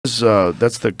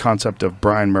that's the concept of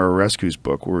Brian Murarescu's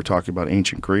book, where we're talking about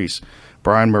ancient Greece.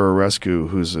 Brian Murarescu,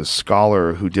 who's a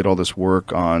scholar who did all this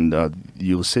work on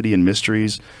Eleusinian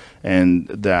mysteries, and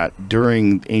that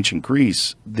during ancient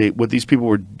Greece, what these people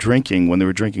were drinking when they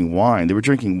were drinking wine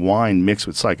mixed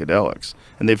with psychedelics.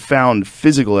 And they've found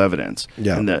physical evidence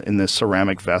in the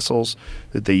ceramic vessels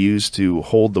that they used to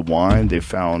hold the wine. They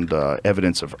found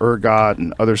evidence of ergot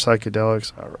and other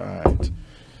psychedelics. All right.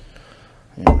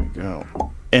 Here we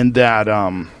go. And that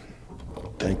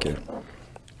thank you.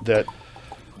 That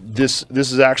this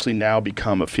has actually now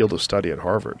become a field of study at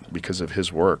Harvard because of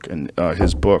his work and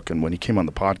his book. And when he came on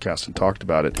the podcast and talked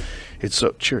about it, it's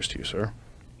so. Cheers to you, sir.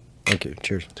 Thank you.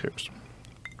 Cheers. Cheers.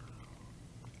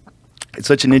 It's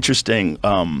such an interesting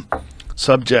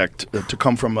subject to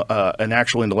come from an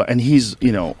actual intellect, and he's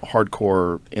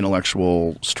hardcore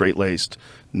intellectual, straight laced.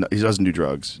 He doesn't do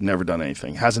drugs, never done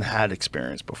anything, hasn't had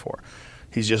experience before.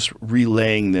 He's just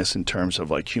relaying this in terms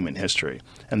of like human history,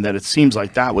 and that it seems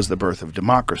like that was the birth of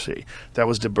democracy. That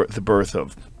was the birth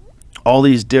of all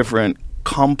these different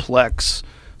complex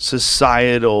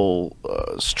societal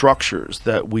structures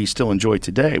that we still enjoy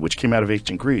today, which came out of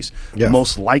ancient Greece. Yeah.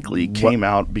 Most likely came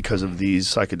out because of these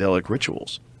psychedelic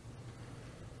rituals.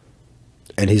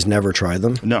 And he's never tried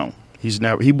them? No, he's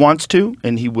never. He wants to,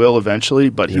 and he will eventually,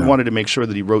 but he wanted to make sure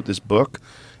that he wrote this book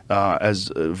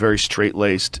as a very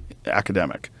straight-laced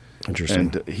academic. Interesting.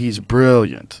 And he's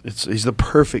brilliant. He's the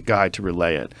perfect guy to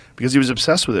relay it because he was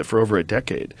obsessed with it for over a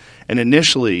decade. And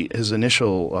initially, his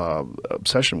initial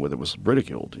obsession with it was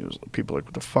ridiculed. People were like,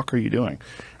 what the fuck are you doing?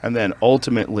 And then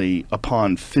ultimately,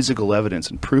 upon physical evidence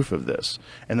and proof of this,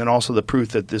 and then also the proof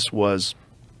that this was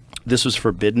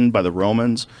forbidden by the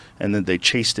Romans, and that they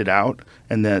chased it out,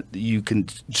 and that you can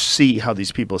see how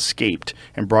these people escaped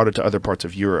and brought it to other parts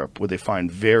of Europe, where they find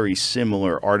very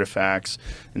similar artifacts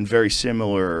and very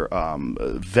similar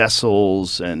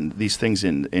vessels and these things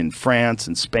in France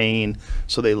and Spain.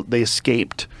 So they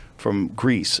escaped from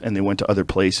Greece, and they went to other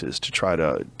places to try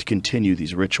to continue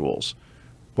these rituals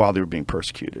while they were being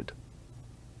persecuted.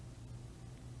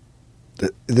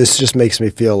 This just makes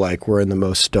me feel like we're in the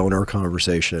most stoner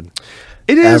conversation.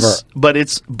 It is, ever. But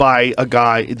it's by a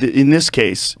guy. In this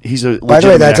case, he's a. By the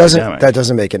way, that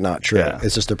doesn't make it not true. Yeah.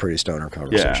 It's just a pretty stoner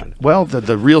conversation. Yeah. Well,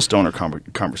 the real stoner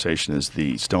conversation is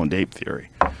the StonedApe theory.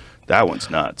 That one's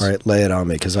nuts. All right, lay it on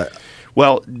me, because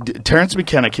Well, Terence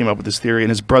McKenna came up with this theory, and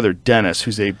his brother Dennis,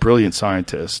 who's a brilliant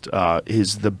scientist,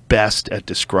 is the best at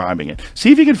describing it.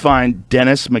 See if you can find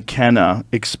Dennis McKenna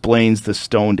explains the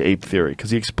StonedApe theory,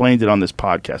 because he explained it on this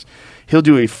podcast. He'll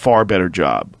do a far better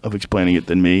job of explaining it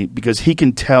than me, because he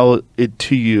can tell it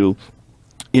to you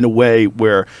in a way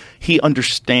where he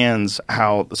understands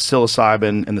how the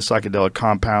psilocybin and the psychedelic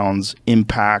compounds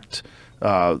impact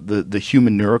the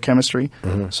human neurochemistry.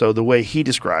 Mm-hmm. So the way he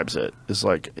describes it is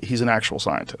like he's an actual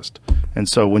scientist. And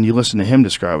so when you listen to him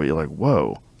describe it, you're like,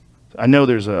 whoa. I know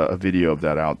there's a video of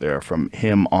that out there from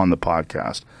him on the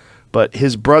podcast. But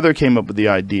his brother came up with the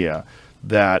idea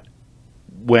that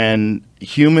when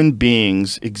human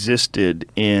beings existed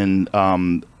in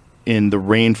the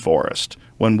rainforest,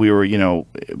 when we were,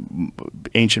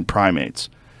 ancient primates,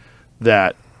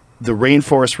 that the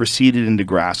rainforest receded into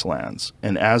grasslands,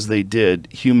 and as they did,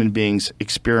 human beings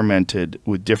experimented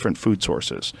with different food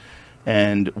sources.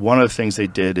 And one of the things they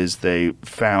did is they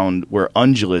found where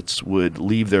ungulates would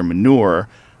leave their manure,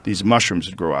 these mushrooms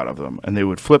would grow out of them. And they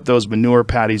would flip those manure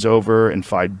patties over and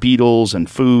find beetles and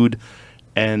food,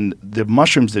 and the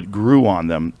mushrooms that grew on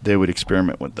them, they would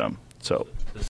experiment with them. So